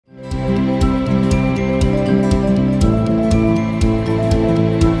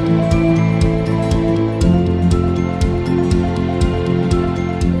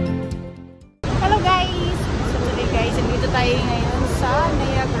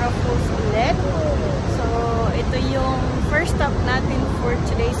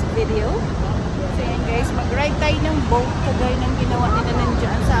tayo ng boat kagaya ng ginawa nila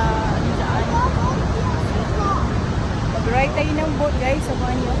nandiyan sa nandiyan. Mag-ride tayo ng boat guys.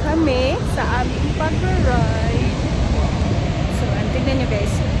 Samahan niyo kami sa aming pag-ride. So, tignan niyo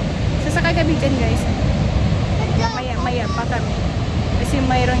guys. Sasakay kami dyan guys. Maya pa kami. Kasi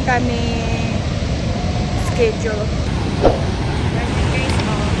mayroon kami schedule. Guys,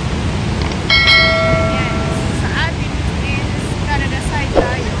 ayan. Sa atin is Canada side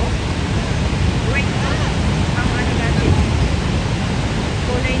tayo. Raincoat ang ano natin.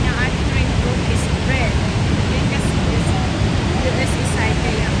 Kulay ng ating raincoat is red. Yan kasi is USA side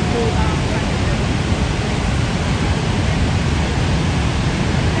kaya blue ang Canada.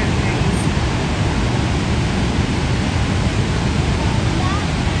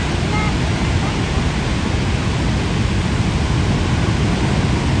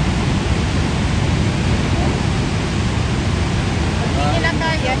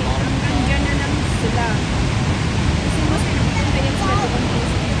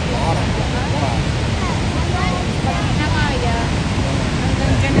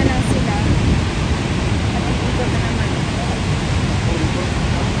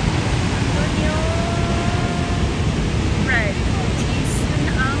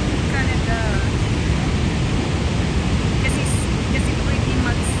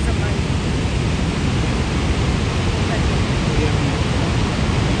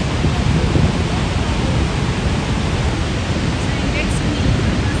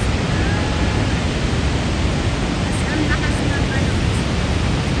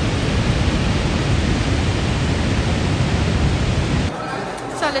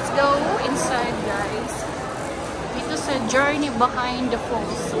 Let's go inside guys. Dito sa journey behind the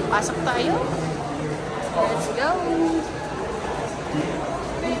falls. So, pasok tayo. Let's go.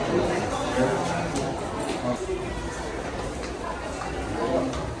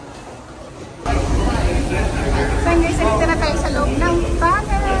 So guys, dito na tayo sa loob ng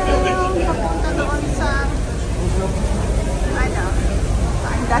tunnel. Papunta doon sa ano?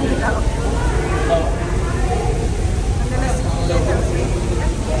 Ang dahil daw.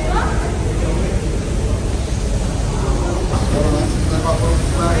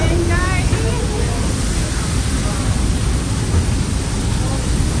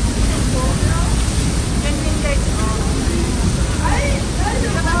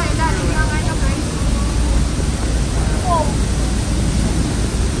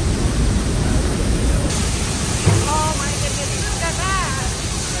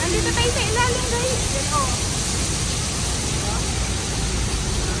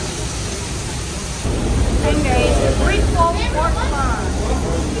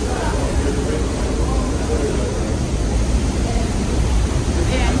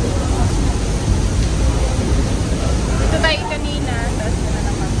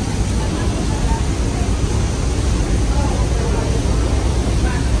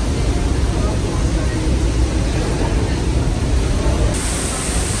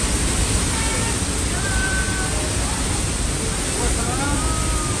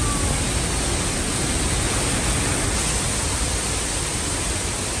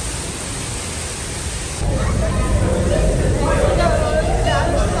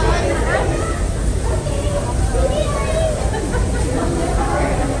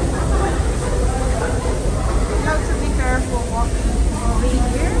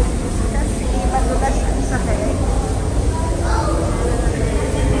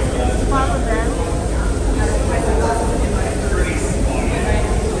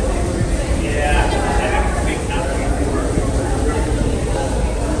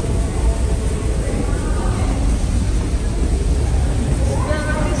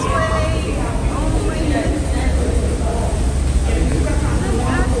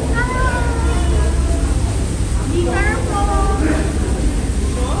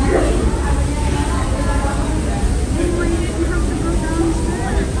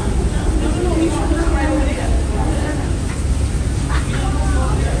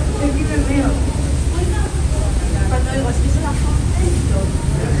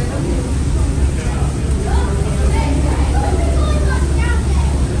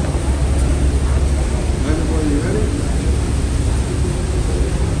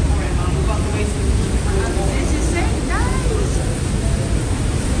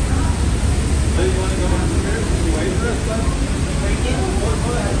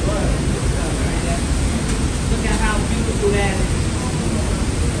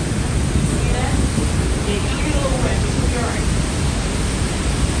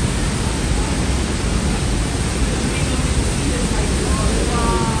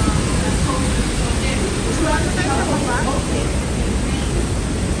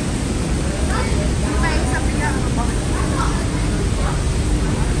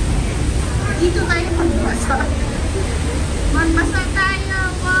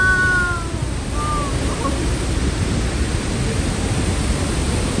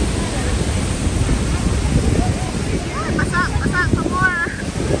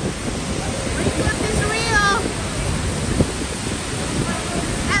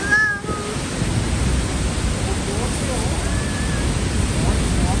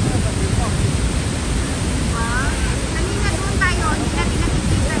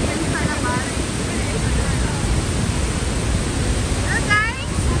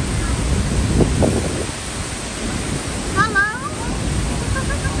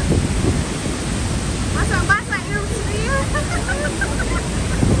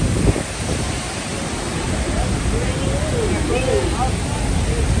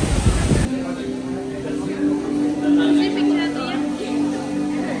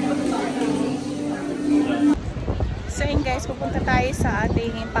 sa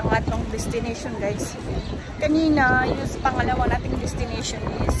ating pangatlong destination, guys. Kanina, yung pangalawa nating destination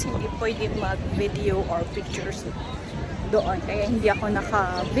is hindi pwedeng mag-video or pictures doon. Kaya hindi ako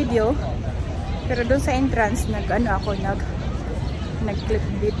naka-video. Pero doon sa entrance, nag-clip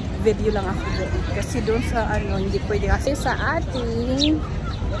video lang ako doon. Kasi doon sa hindi pwede. Kasi sa ating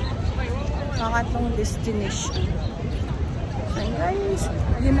pangatlong destination. Ayan guys,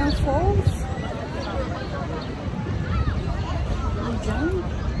 yun ang falls. Diyan.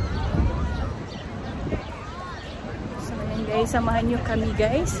 So ayan guys, samahan nyo kami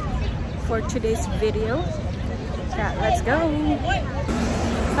guys for today's video. So, let's go!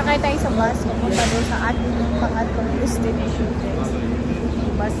 Sakay tayo sa bus, pupunta doon sa ating pangatlong destination guys.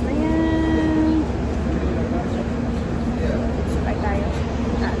 Bus na yan. Sakay tayo.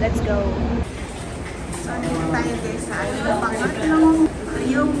 Let's go! So, nandito tayo guys sa ating pangatlong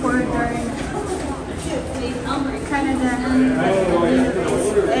yung border Canada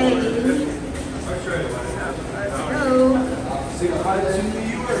USA.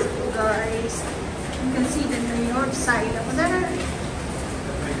 Guys, you can see the New York side over there.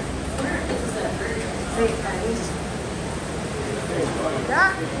 Wait guys,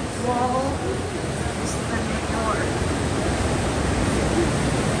 that wall is the New York.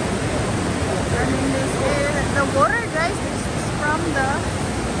 And this is the water guys, this is from the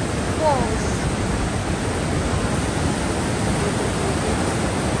falls.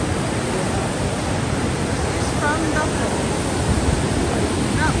 From the falls.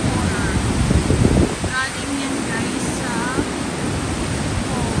 Not water. Galing yan guys sa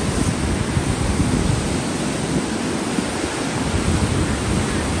falls.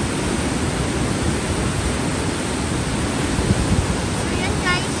 So yan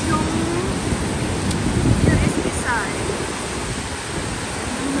guys yung USA side.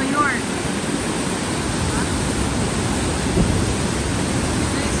 New York.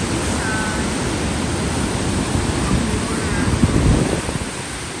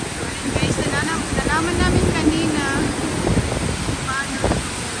 Nalaman namin kanina paano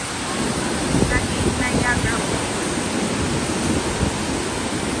naging Niagara.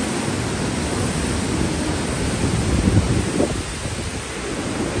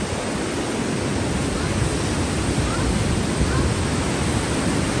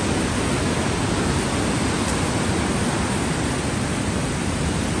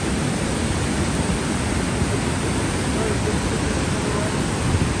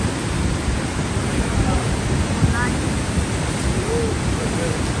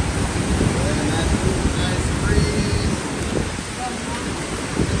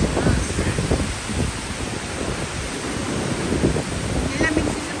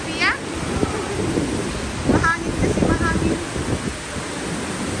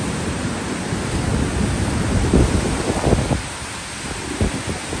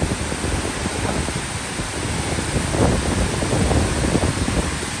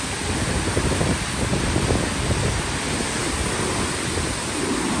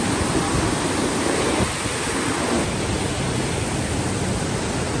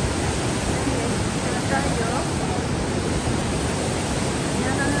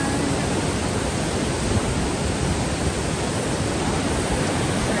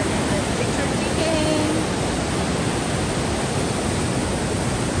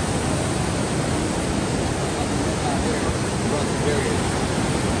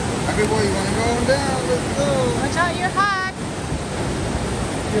 Happy boy, you wanna go on down? Let's go. Watch out, you're hot.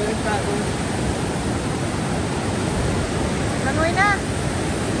 Yeah, it's that one. Langoy na.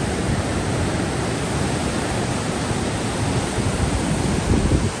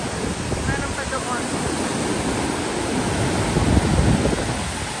 Meron pa doon.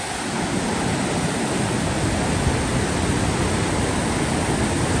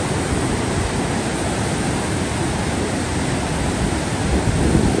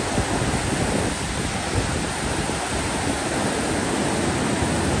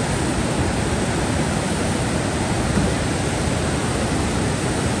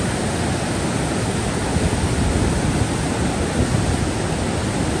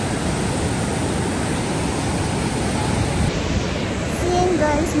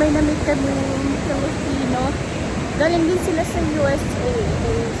 Guys, may namit kami Filipino. Galing din sila sa USA.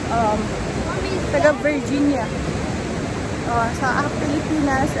 Taga Virginia. Sa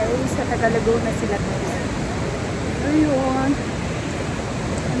Pilipinas ay sa taga Laguna sila. Ayun.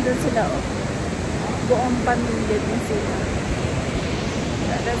 Andun sila. Buong pamilya din sila.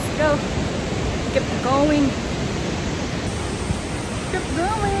 Let's go. Keep going. Keep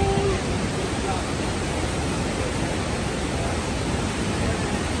going.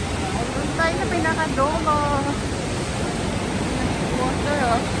 Tayo sa pinakadulo. water,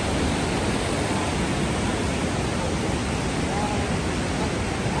 oh.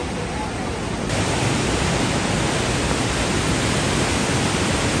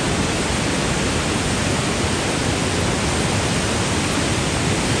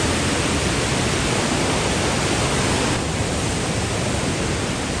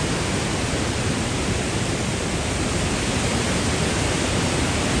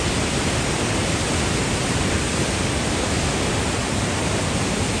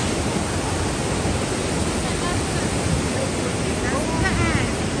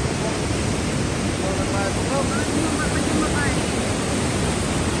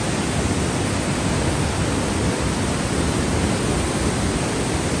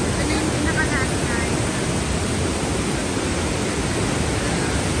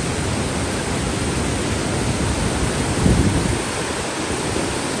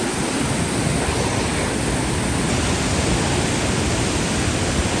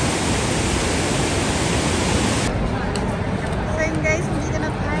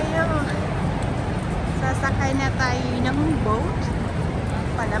 Sasakay na tayo ng boat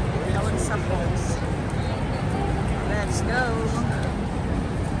palapit doon sa falls. Let's go!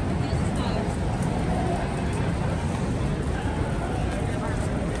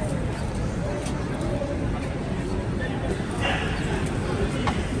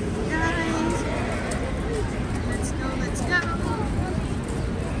 Guys, let's go, let's go!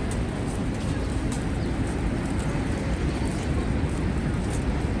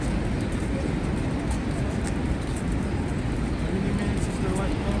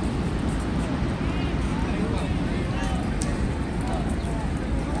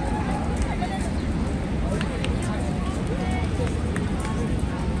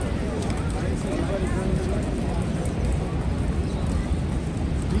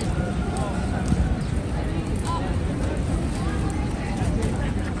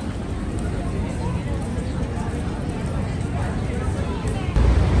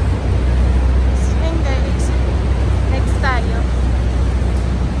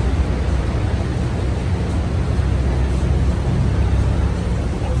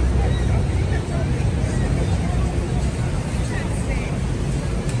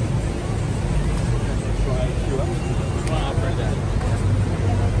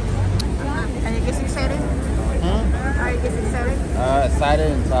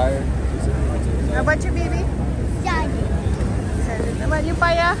 Excited and tired. How about you, baby? Excited. Excited. How about you,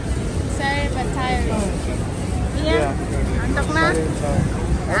 Paya? Excited but tired. Ian? Antok na?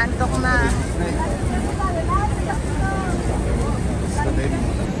 Antok na.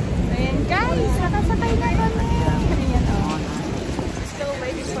 Ayan guys, nakasakay na kami. Ayan o. Still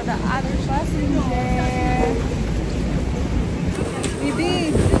waiting for the other passenger. Baby,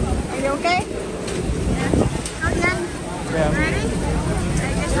 are you okay? Yeah. Oh, yeah. Yeah. Ready?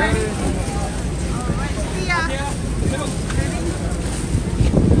 Ready? Alright, see ya. Ready?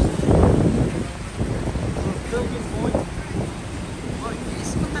 Guys,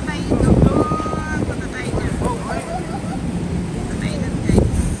 punta tayo doon. Punta tayo dyan. Punta tayo doon, guys.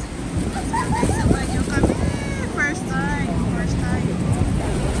 Guys, sabay nyo kami. First time. First time.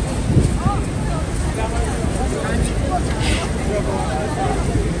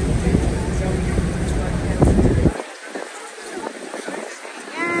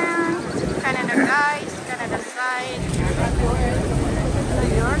 Canada guys, Canada side,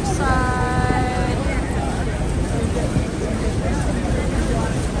 New York side.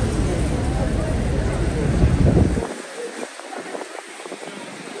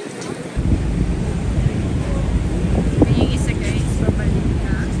 May isa guys, babalik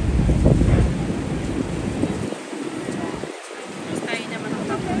na. Mas tayo naman ang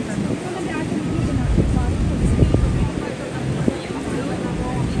papunta doon.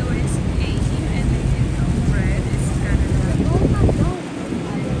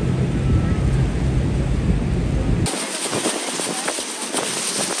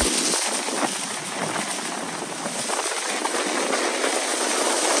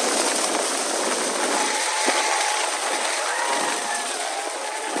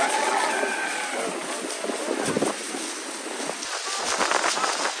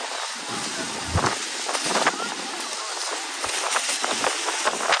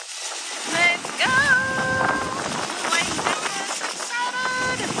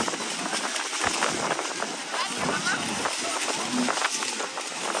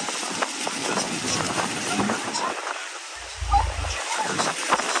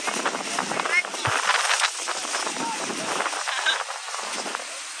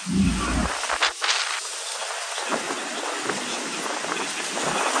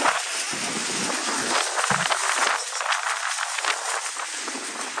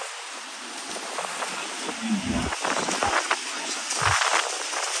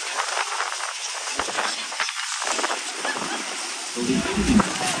 It's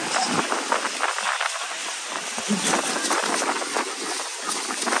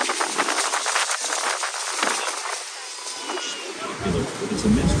a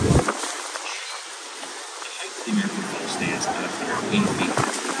minstrel. The height of the American flag stands at 108 feet,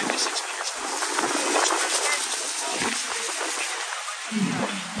 56 meters.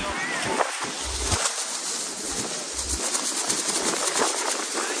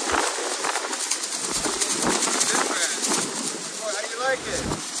 How do you like it?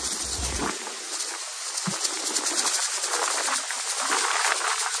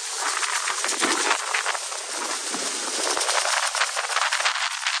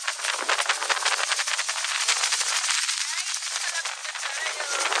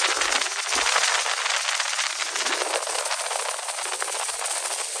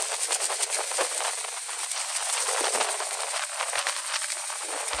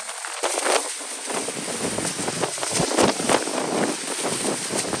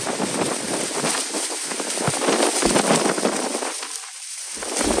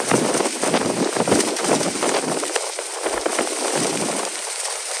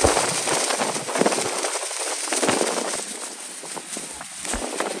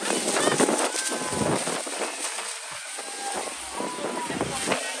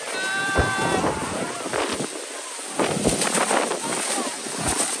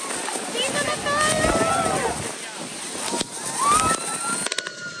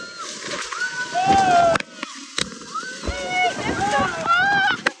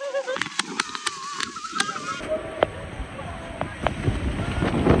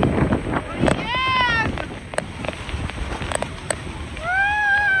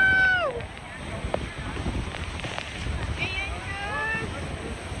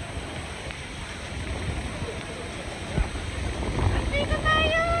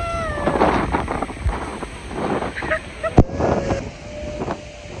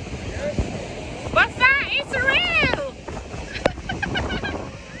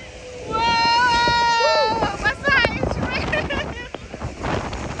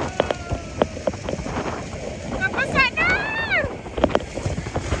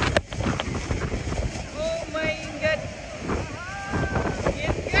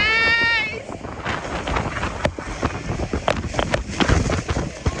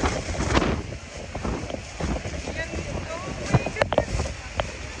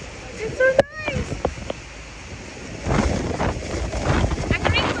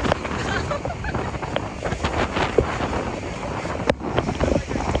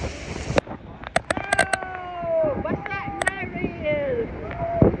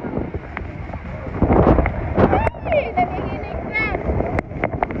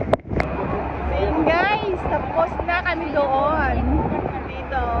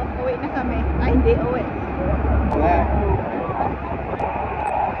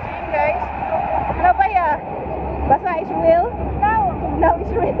 Basa is real? Now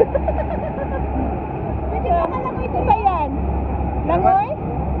is real. Isa yan. Langoy?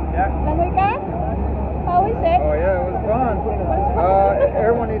 Yeah. Langoy ka? How is it? Oh yeah, it was fun.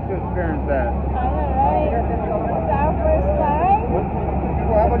 Everyone needs to experience that. Alright. It's our first time.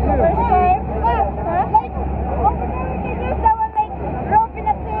 Well, how about you? First time? Huh? Like, over there we can use that one like rope in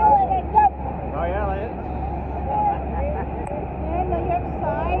a tail and like jump. Oh yeah, like it. Yan, New York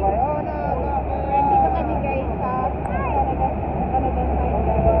side. Nandito kami guys sa Canada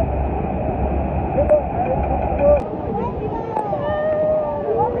side.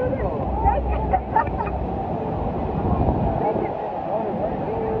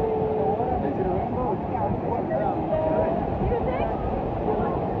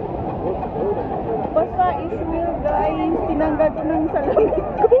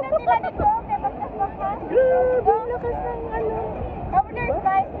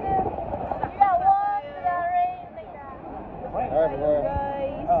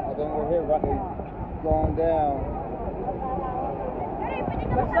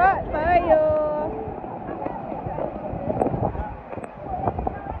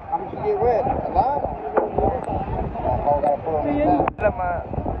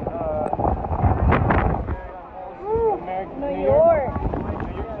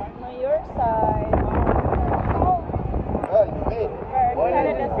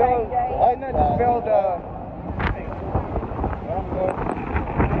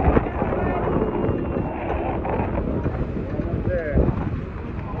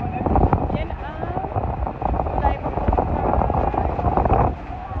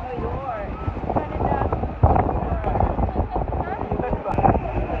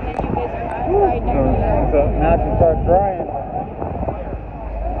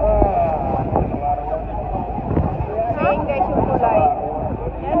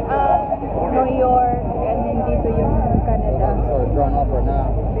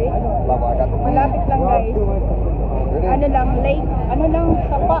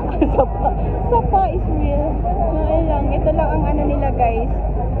 Sapa is real. No, ayun lang. Ito lang ang ano nila guys.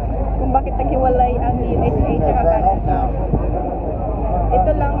 Kung bakit naghiwalay ang USA tsaka Canada.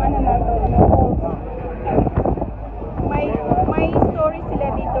 Ito lang ano na to. May story sila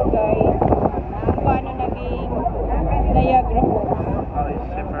dito guys. Kung paano naging Niagara Falls.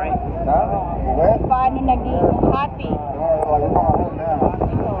 Paano naging hati.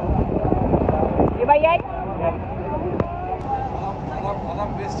 Diba yan?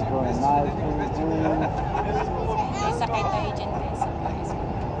 Sakay tayo dyan guys sa guys.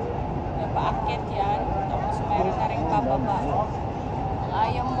 May paakyat yan. Tapos mayroon na rin pababa. Kung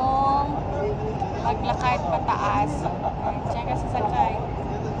ayaw mong maglakad pataas, diyan ka sasakay.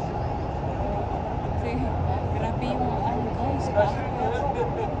 Kasi grabe yung ano guys.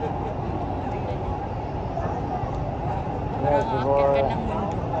 Parang aakyat ka ng mundo.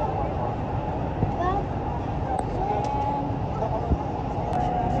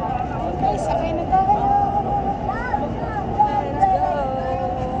 Guys, sakay na tayo.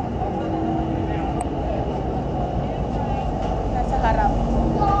 Nasa harap.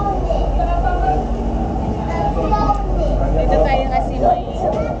 Dito tayo kasi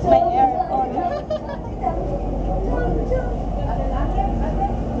may aircon.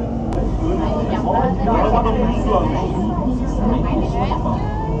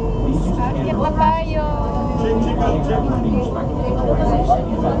 Akit na tayo. Then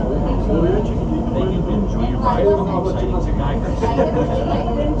you can enjoy your ride from the exciting to Niagara.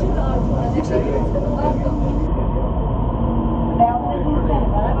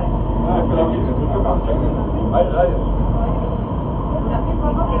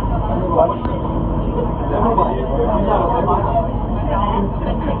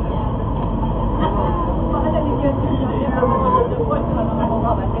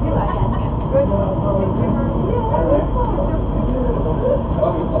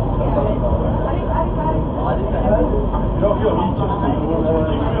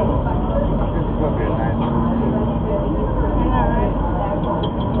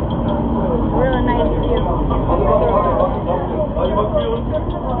 Really nice view.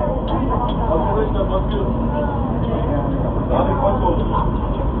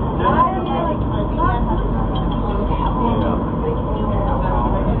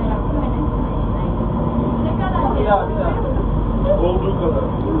 Olduğu kadar.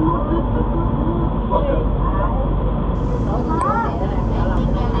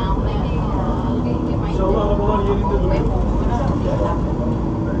 İnşallah arabalar yerinde duruyor.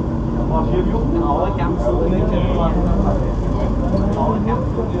 Mahiyet yok mu? Hava kamsı.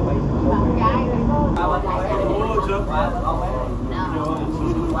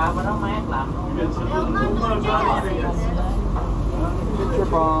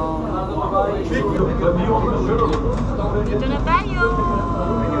 Dito na tayo.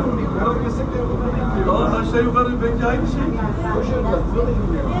 Aşağı yukarı bence aynı şey.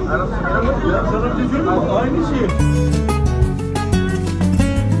 Sana bir şey söyleyeyim mi? Aynı şey.